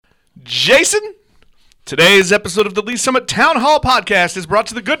Jason. Today's episode of the Lee's Summit Town Hall Podcast is brought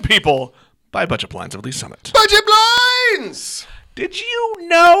to the good people by Budget Blinds of Lee's Summit. Budget Blinds! Did you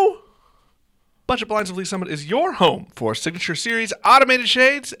know Budget Blinds of Lee's Summit is your home for Signature Series automated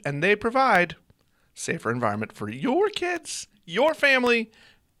shades, and they provide safer environment for your kids, your family,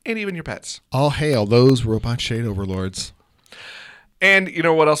 and even your pets. All hail those robot shade overlords. And you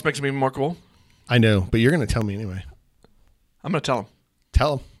know what else makes them even more cool? I know, but you're going to tell me anyway. I'm going to tell them.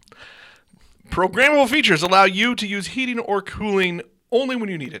 Tell them. Programmable features allow you to use heating or cooling only when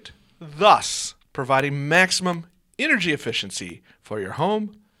you need it, thus providing maximum energy efficiency for your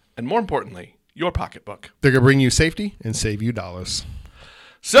home and, more importantly, your pocketbook. They're going to bring you safety and save you dollars.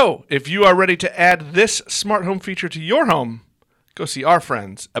 So, if you are ready to add this smart home feature to your home, go see our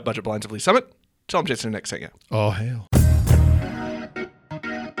friends at Budget Blinds of Lee's Summit. Tell them Jason and Nick sent you. All hail.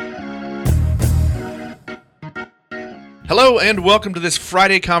 Hello and welcome to this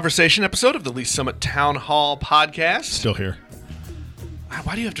Friday conversation episode of the Lee's Summit Town Hall Podcast. Still here.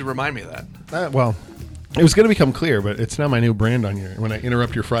 Why do you have to remind me of that? Well, it was going to become clear, but it's now my new brand on here. When I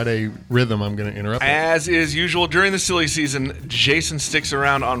interrupt your Friday rhythm, I'm going to interrupt it. As is usual during the silly season, Jason sticks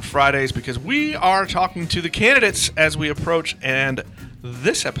around on Fridays because we are talking to the candidates as we approach. And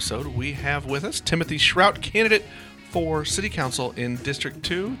this episode, we have with us Timothy Shrout, candidate for City Council in District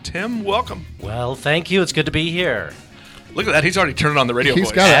 2. Tim, welcome. Well, thank you. It's good to be here. Look at that. He's already turned on the radio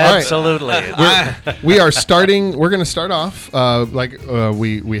He's voice. got it. All right. Absolutely. We are starting. We're going to start off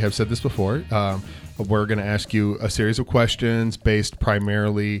we have said this before. We're going to ask you a series of questions based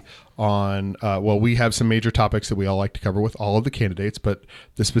primarily on, we have some major topics that we all like to cover with all of the candidates, but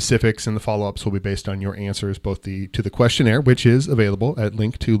the specifics and the follow-ups will be based on your answers, both to the questionnaire, which is available at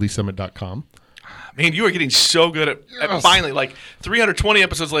link2leesummit.com. Man, you are getting so good at finally, like 320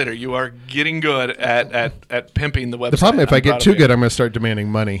 episodes later, you are getting good at pimping the website. The problem, if I get too good, I'm going to start demanding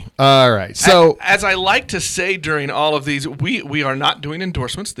money. All right. So, as I like to say during all of these, we are not doing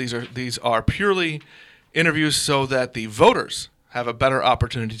endorsements. These are purely interviews so that the voters have a better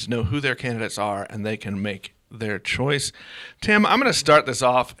opportunity to know who their candidates are and they can make their choice. Tim, I'm going to start this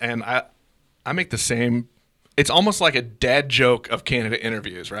off, and I make the same. It's almost like a dad joke of candidate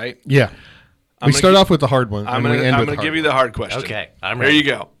interviews, right? Yeah. We start off with the hard one. I'm going to give you the hard question. Okay, I'm ready. There you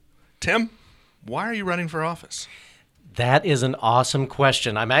go. Tim, why are you running for office? That is an awesome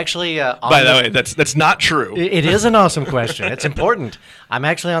question. I'm actually By the way, that's not true. It is an awesome question. It's important. I'm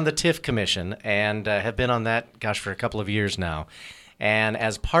actually on the TIF Commission and have been on that, for a couple of years now. And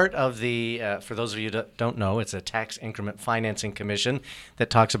as part of the, for those of you that don't know, it's a tax increment financing commission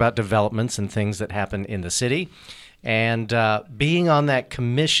that talks about developments and things that happen in the city. And being on that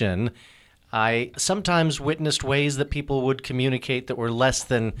commission, I sometimes witnessed ways that people would communicate that were less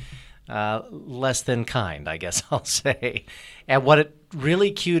than kind, I guess I'll say. And what it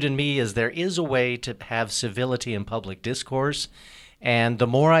really cued in me is there is a way to have civility in public discourse. And the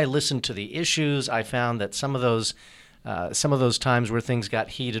more I listened to the issues, I found that some of those times where things got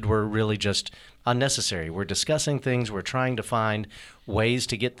heated were really just unnecessary. We're discussing things. We're trying to find ways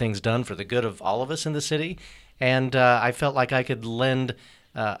to get things done for the good of all of us in the city. And I felt like I could lend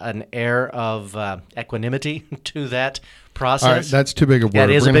an air of equanimity to that process. All right, that's too big a word. That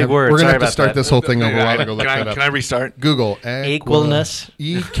is a big word. We're going to have to Sorry start about this whole thing over. I'll go look that up. Can I restart? Google. Equalness.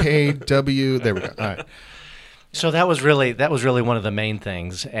 EKW. There we go. All right. So that was really one of the main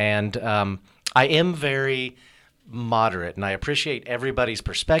things. And I am very moderate, and I appreciate everybody's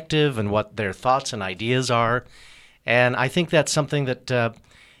perspective and what their thoughts and ideas are. And I think that's something that,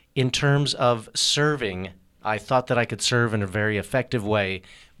 in terms of serving, I thought that I could serve in a very effective way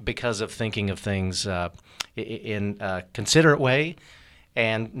because of thinking of things in a considerate way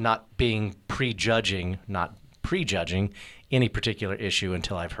and not being prejudging any particular issue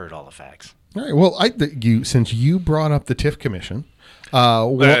until I've heard all the facts. All right. Well, since you brought up the TIF Commission,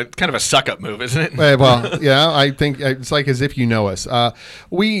 kind of a suck-up move, isn't it? Well, yeah, I think it's like as if you know us. One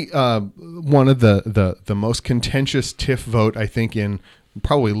of the most contentious TIF vote, I think, in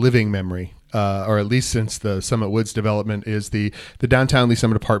probably living memory, or at least since the Summit Woods development, is the downtown Lee's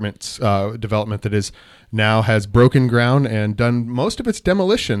Summit Apartments development that is now has broken ground and done most of its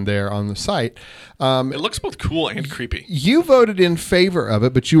demolition there on the site. It looks both cool and creepy. You voted in favor of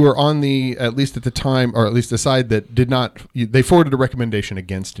it, but you were on at least at the time, or at least the side that did not, they forwarded a recommendation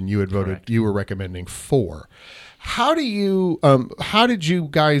against, and you had voted, correct. You were recommending for. How did you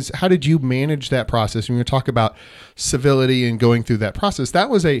manage that process? When you talk about civility and going through that process, that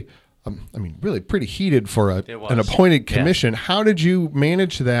was really pretty heated for an appointed commission. Yeah. How did you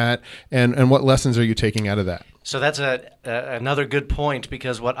manage that, and what lessons are you taking out of that? So that's another good point,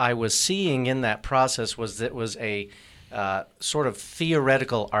 because what I was seeing in that process was that it was a sort of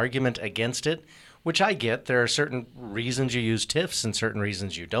theoretical argument against it, which I get. There are certain reasons you use TIFs and certain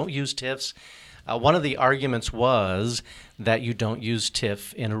reasons you don't use TIFs. One of the arguments was that you don't use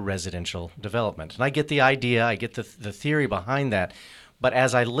TIF in a residential development. And I get the idea, I get the theory behind that. But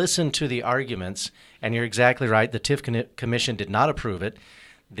as I listened to the arguments, and you're exactly right, the TIF Commission did not approve it.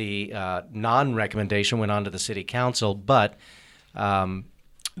 The non-recommendation went on to the City Council, but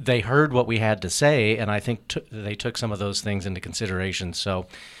they heard what we had to say, and I think they took some of those things into consideration. So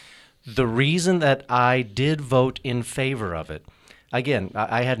the reason that I did vote in favor of it, again,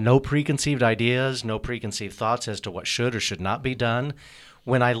 I had no preconceived ideas, no preconceived thoughts as to what should or should not be done.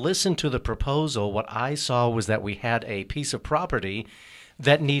 When I listened to the proposal, what I saw was that we had a piece of property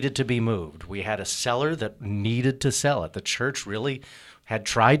that needed to be moved. We had a seller that needed to sell it. The church really had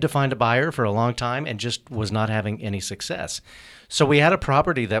tried to find a buyer for a long time and just was not having any success. So we had a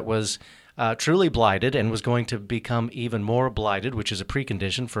property that was truly blighted and was going to become even more blighted, which is a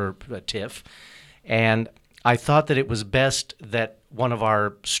precondition for a TIF. And I thought that it was best that one of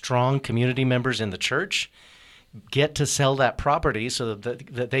our strong community members in the church get to sell that property so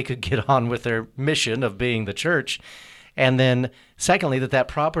that they could get on with their mission of being the church. And then secondly, that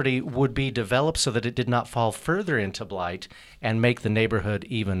property would be developed so that it did not fall further into blight and make the neighborhood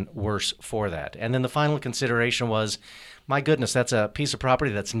even worse for that. And then the final consideration was, my goodness, that's a piece of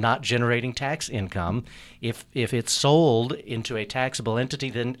property that's not generating tax income. If it's sold into a taxable entity,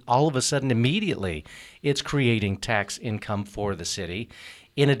 then all of a sudden, immediately, it's creating tax income for the city.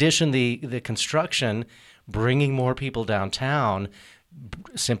 In addition, the construction, bringing more people downtown,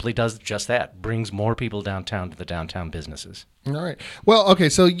 simply does just that, brings more people downtown to the downtown businesses. All right. Well, okay.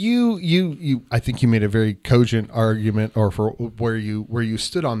 So you I think you made a very cogent argument, or for where you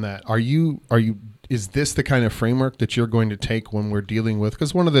stood on that. Is this the kind of framework that you're going to take when we're dealing with?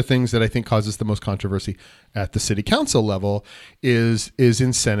 Because one of the things that I think causes the most controversy at the city council level is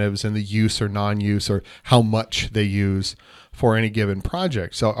incentives and the use or non-use, or how much they use for any given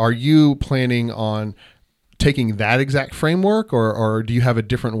project. So are you planning on taking that exact framework, or do you have a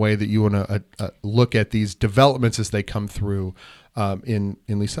different way that you want to look at these developments as they come through in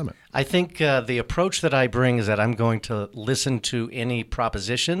Lee Summit? I think the approach that I bring is that I'm going to listen to any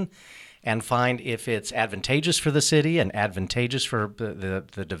proposition and find if it's advantageous for the city and advantageous for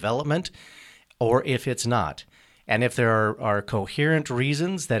the development, or if it's not. And if there are coherent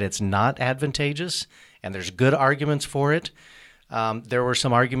reasons that it's not advantageous and there's good arguments for it, there were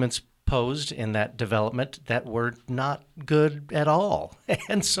some arguments posed in that development that were not good at all.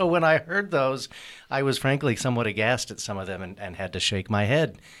 And so when I heard those, I was frankly somewhat aghast at some of them and had to shake my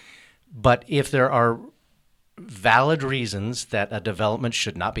head. But if there are valid reasons that a development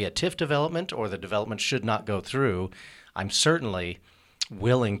should not be a TIF development, or the development should not go through, I'm certainly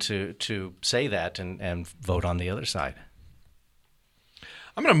willing to say that and vote on the other side.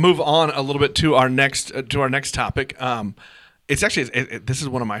 I'm going to move on a little bit to our next topic. It's actually this is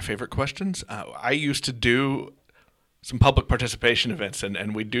one of my favorite questions. I used to do some public participation events,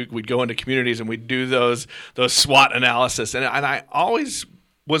 and we'd go into communities and we'd do those SWOT analysis, and I always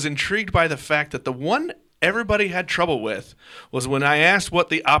was intrigued by the fact that the one everybody had trouble with was when I asked what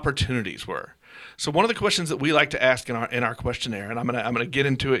the opportunities were. So one of the questions that we like to ask in our questionnaire, and I'm gonna get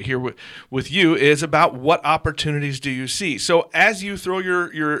into it here with you, is about what opportunities do you see. So as you throw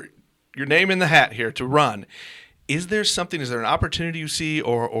your name in the hat here to run, is there an opportunity you see,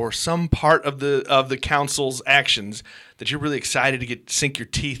 or some part of the council's actions that you're really excited to sink your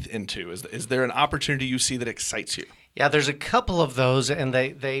teeth into? Is there an opportunity you see that excites you? Yeah, there's a couple of those, and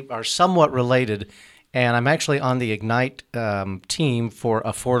they are somewhat related. And I'm actually on the Ignite team for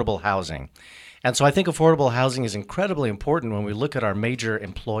affordable housing. And so I think affordable housing is incredibly important when we look at our major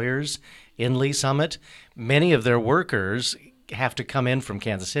employers in Lee Summit. Many of their workers have to come in from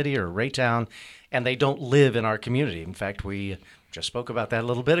Kansas City or Raytown, and they don't live in our community. In fact, we just spoke about that a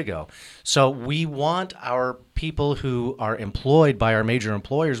little bit ago. So we want our people who are employed by our major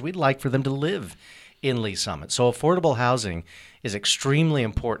employers, we'd like for them to live in Lee Summit. So affordable housing is extremely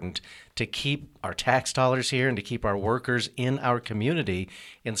important to keep our tax dollars here and to keep our workers in our community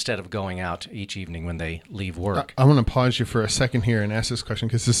instead of going out each evening when they leave work. I want to pause you for a second here and ask this question,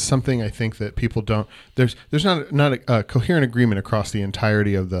 because this is something I think that people don't. There's not a coherent agreement across the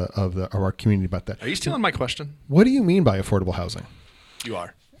entirety of our community about that. Are you stealing my question? What do you mean by affordable housing? You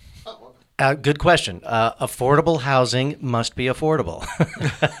are. Good question. Affordable housing must be affordable.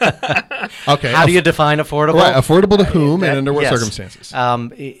 Okay. How do you define affordable? Right. Affordable to whom and under what circumstances?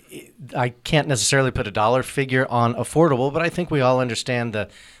 I can't necessarily put a dollar figure on affordable, but I think we all understand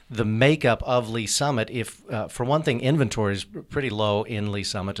the makeup of Lee Summit. If for one thing, inventory is pretty low in Lee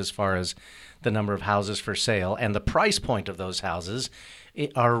Summit as far as the number of houses for sale, and the price point of those houses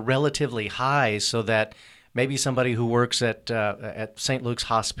are relatively high, so that maybe somebody who works at St. Luke's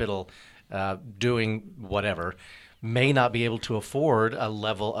Hospital doing whatever may not be able to afford a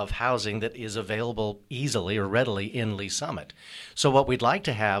level of housing that is available easily or readily in Lee Summit. So what we'd like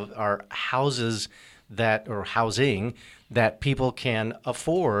to have are housing that people can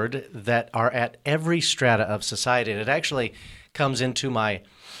afford, that are at every strata of society. And it actually comes into my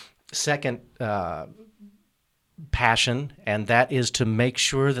second passion, and that is to make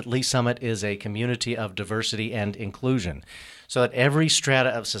sure that Lee Summit is a community of diversity and inclusion, so that every strata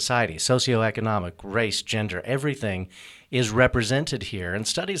of society, socioeconomic, race, gender, everything is represented here. And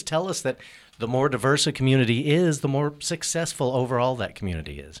studies tell us that the more diverse a community is, the more successful overall that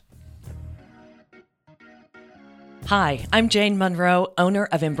community is. Hi, I'm Jane Monroe, owner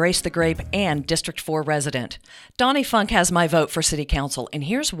of Embrace the Grape and District 4 resident. Donnie Funk has my vote for City Council, and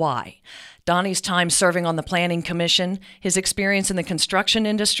here's why. Donnie's time serving on the Planning Commission, his experience in the construction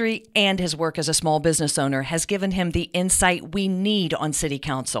industry, and his work as a small business owner has given him the insight we need on City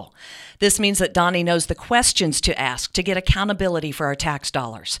Council. This means that Donnie knows the questions to ask to get accountability for our tax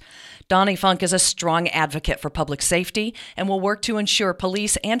dollars. Donnie Funk is a strong advocate for public safety and will work to ensure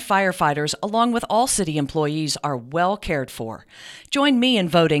police and firefighters, along with all city employees, are well cared for. Join me in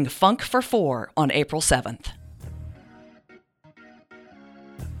voting Funk for 4 on April 7th.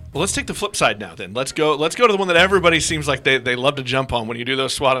 Well, let's take the flip side now. Then let's go to the one that everybody seems like they love to jump on when you do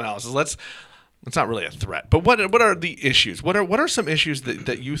those SWOT analysis. It's not really a threat, but what are the issues? What are some issues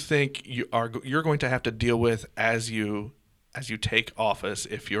that you think you're going to have to deal with as you take office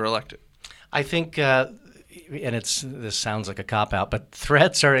if you're elected? I think, and this sounds like a cop-out, but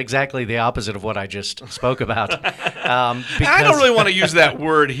threats are exactly the opposite of what I just spoke about. I don't really want to use that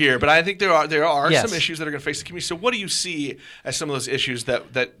word here, but I think there are Yes. some issues that are going to face the community. So what do you see as some of those issues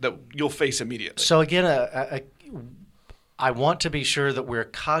that you'll face immediately? So again, I want to be sure that we're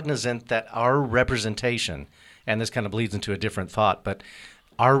cognizant that our representation, and this kind of bleeds into a different thought, but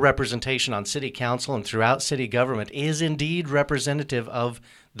our representation on city council and throughout city government is indeed representative of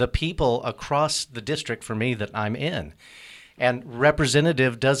the people across the district, for me, that I'm in. And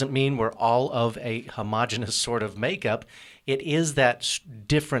representative doesn't mean we're all of a homogenous sort of makeup. It is that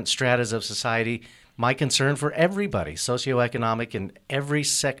different stratas of society. My concern for everybody, socioeconomic, in every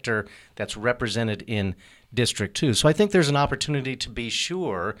sector that's represented in District 2. So I think there's an opportunity to be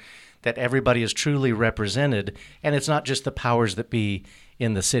sure that everybody is truly represented, and it's not just the powers that be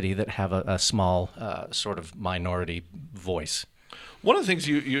in the city that have a small sort of minority voice. One of the things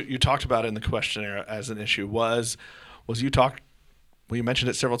you talked about in the questionnaire as an issue was you mentioned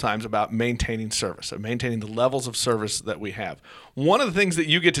it several times about maintaining service, and maintaining the levels of service that we have. One of the things that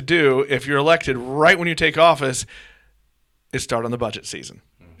you get to do if you're elected right when you take office is start on the budget season,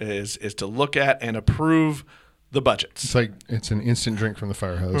 is to look at and approve the budgets. It's an instant drink from the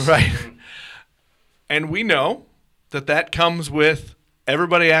fire hose. Right. And we know that comes with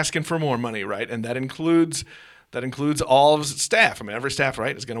everybody asking for more money, right? And that includes all of staff. I mean, every staff,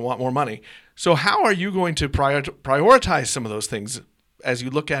 right, is going to want more money. So how are you going to prioritize some of those things as you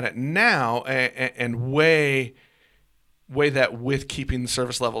look at it now and weigh that with keeping the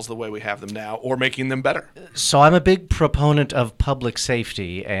service levels the way we have them now or making them better? So I'm a big proponent of public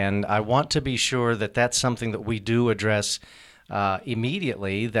safety, and I want to be sure that that's something that we do address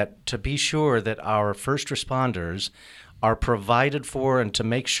immediately, that to be sure that our first responders are provided for, and to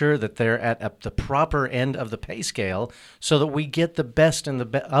make sure that they're at the proper end of the pay scale, so that we get the best and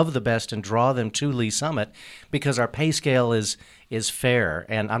of the best and draw them to Lee Summit, because our pay scale is fair.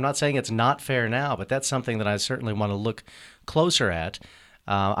 And I'm not saying it's not fair now, but that's something that I certainly want to look closer at.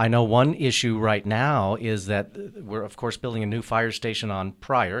 I know one issue right now is that we're, of course, building a new fire station on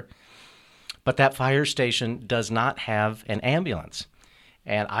Pryor, but that fire station does not have an ambulance.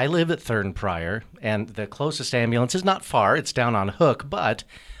 And I live at 3rd and Pryor, and the closest ambulance is not far. It's down on Hook, but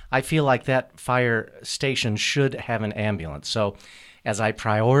I feel like that fire station should have an ambulance. So as I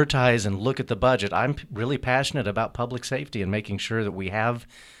prioritize and look at the budget, I'm really passionate about public safety and making sure that we have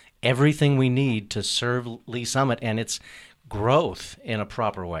everything we need to serve Lee Summit and its growth in a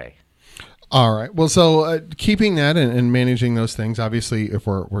proper way. All right. Well, so keeping that and managing those things, obviously, if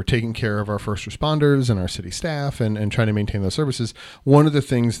we're taking care of our first responders and our city staff and trying to maintain those services, one of the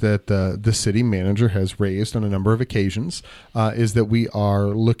things that the city manager has raised on a number of occasions is that we are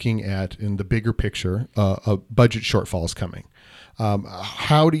looking at, in the bigger picture, budget shortfalls coming.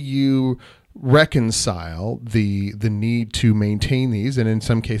 How do you reconcile the need to maintain these, and in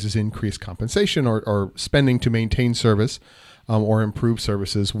some cases increase compensation or spending to maintain service or improve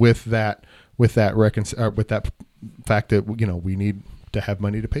services with that fact that we need to have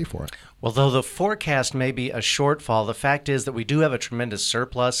money to pay for it. Well, though the forecast may be a shortfall, the fact is that we do have a tremendous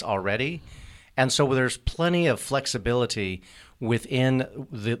surplus already. And so there's plenty of flexibility within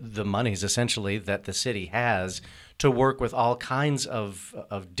the monies, essentially, that the city has to work with all kinds of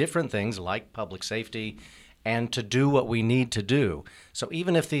different things like public safety and to do what we need to do. So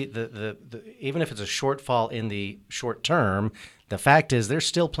even if even if it's a shortfall in the short term, the fact is there's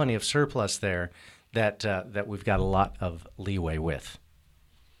still plenty of surplus there that we've got a lot of leeway with.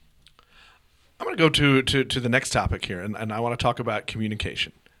 I'm going to go to the next topic here, and I want to talk about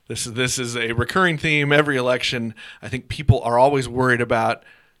communication. This is a recurring theme every election. I think people are always worried about,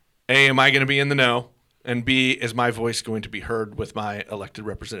 A, am I going to be in the know? And B, is my voice going to be heard with my elected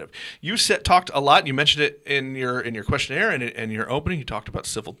representative? You talked a lot. You mentioned it in your questionnaire and in your opening. You talked about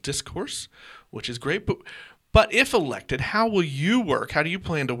civil discourse, which is great. But if elected, how will you work? How do you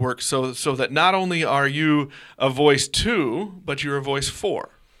plan to work so that not only are you a voice to, but you're a voice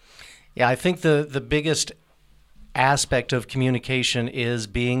for? Yeah, I think the biggest aspect of communication is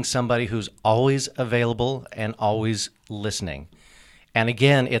being somebody who's always available and always listening. And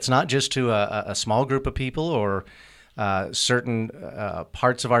again, it's not just to a small group of people or certain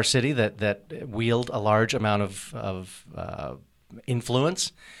parts of our city that wield a large amount of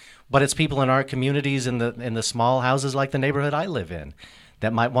influence, but it's people in our communities in the small houses like the neighborhood I live in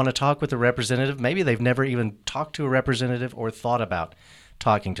that might want to talk with a representative. Maybe they've never even talked to a representative or thought about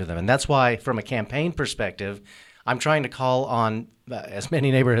talking to them. And that's why, from a campaign perspective, I'm trying to call on as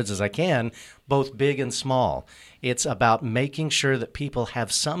many neighborhoods as I can, both big and small. It's about making sure that people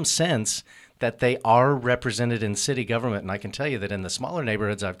have some sense that they are represented in city government. And I can tell you that in the smaller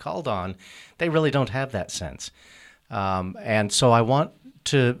neighborhoods I've called on, they really don't have that sense. And so I want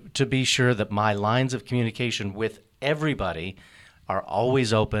to be sure that my lines of communication with everybody are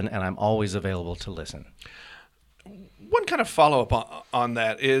always open and I'm always available to listen. One kind of follow-up on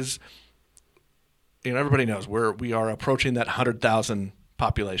that is, everybody knows we are approaching that 100,000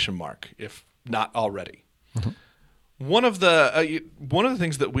 population mark, if not already. Mm-hmm. One of the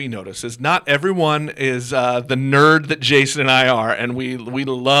things that we notice is not everyone is the nerd that Jason and I are, and we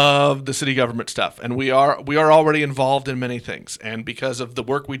love the city government stuff, and we are already involved in many things. And because of the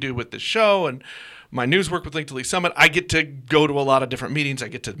work we do with this show and my news work with Link to Lee Summit, I get to go to a lot of different meetings. I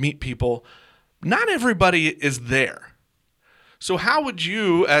get to meet people. Not everybody is there. So how would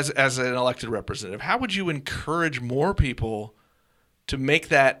you, as an elected representative, how would you encourage more people to make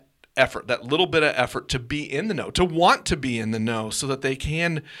that effort, that little bit of effort to be in the know, to want to be in the know so that they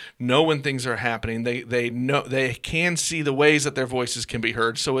can know when things are happening? They can see the ways that their voices can be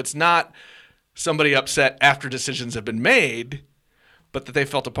heard. So it's not somebody upset after decisions have been made, but that they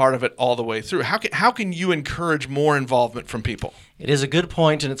felt a part of it all the way through. How can you encourage more involvement from people? It is a good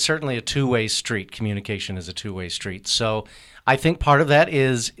point, and it's certainly a two-way street. Communication is a two-way street. So I think part of that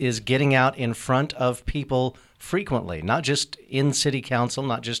is getting out in front of people frequently, not just in city council,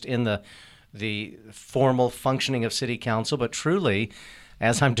 not just in the formal functioning of city council, but truly,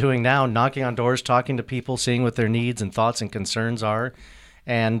 as I'm doing now, knocking on doors, talking to people, seeing what their needs and thoughts and concerns are,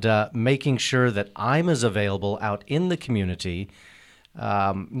 and making sure that I'm as available out in the community,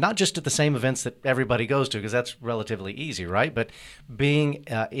 not just at the same events that everybody goes to, because that's relatively easy, right? But being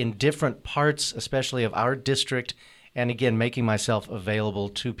in different parts, especially of our district, and again, making myself available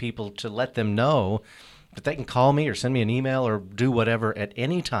to people to let them know that they can call me or send me an email or do whatever at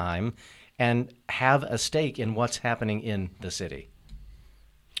any time and have a stake in what's happening in the city.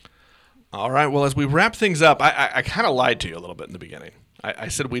 All right. Well, as we wrap things up, I kind of lied to you a little bit in the beginning. I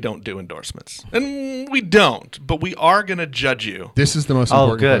said we don't do endorsements. And we don't, but we are going to judge you. This is the most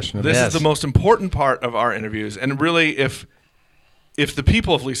important question. This is the most important part of our interviews. And really, if the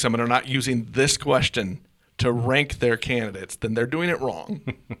people of Lee Summit are not using this question to rank their candidates, then they're doing it wrong.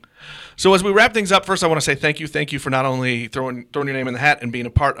 So as we wrap things up, first I want to say thank you. Thank you for not only throwing your name in the hat and being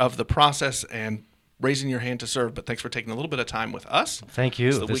a part of the process and raising your hand to serve, but thanks for taking a little bit of time with us. Thank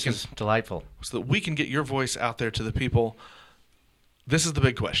you. This is delightful. So that we can get your voice out there to the people. This is the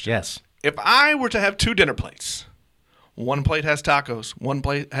big question. Yes. If I were to have two dinner plates, one plate has tacos, one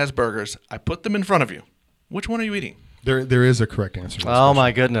plate has burgers, I put them in front of you. Which one are you eating? There is a correct answer to this question.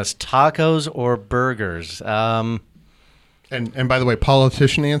 My goodness. Tacos or burgers? And by the way,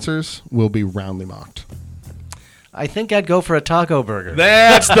 politician answers will be roundly mocked. I think I'd go for a taco burger.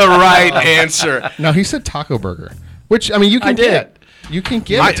 That's the right answer. No, he said taco burger, which, I mean, you can get. You can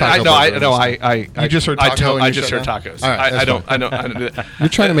get a Taco Bell. I just heard taco and I you just shut heard down? tacos. All right, I that's don't do that. You're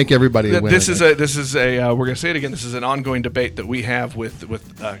trying to make everybody a winner. This is a we're going to say it again. This is an ongoing debate that we have with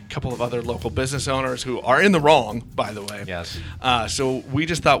a couple of other local business owners who are in the wrong, by the way. Yes. So we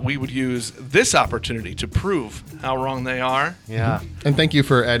just thought we would use this opportunity to prove how wrong they are. Yeah. And thank you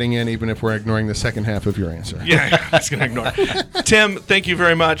for adding in, even if we're ignoring the second half of your answer. Yeah, I was going to ignore it. Tim, thank you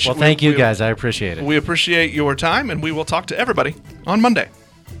very much. Well, thank you guys. I appreciate it. We appreciate your time, and we will talk to everybody on Monday.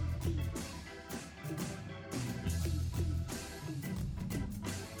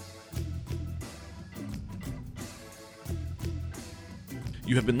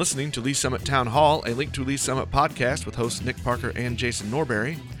 You have been listening to Lee Summit Town Hall, a Link to Lee Summit podcast with hosts Nick Parker and Jason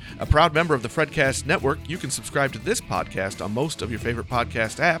Norberry. A proud member of the Fredcast Network, you can subscribe to this podcast on most of your favorite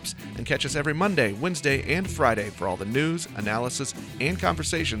podcast apps and catch us every Monday, Wednesday, and Friday for all the news, analysis, and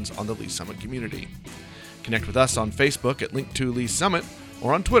conversations on the Lee Summit community. Connect with us on Facebook at Link to Lee Summit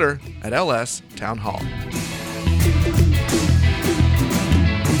or on Twitter at LS Town Hall.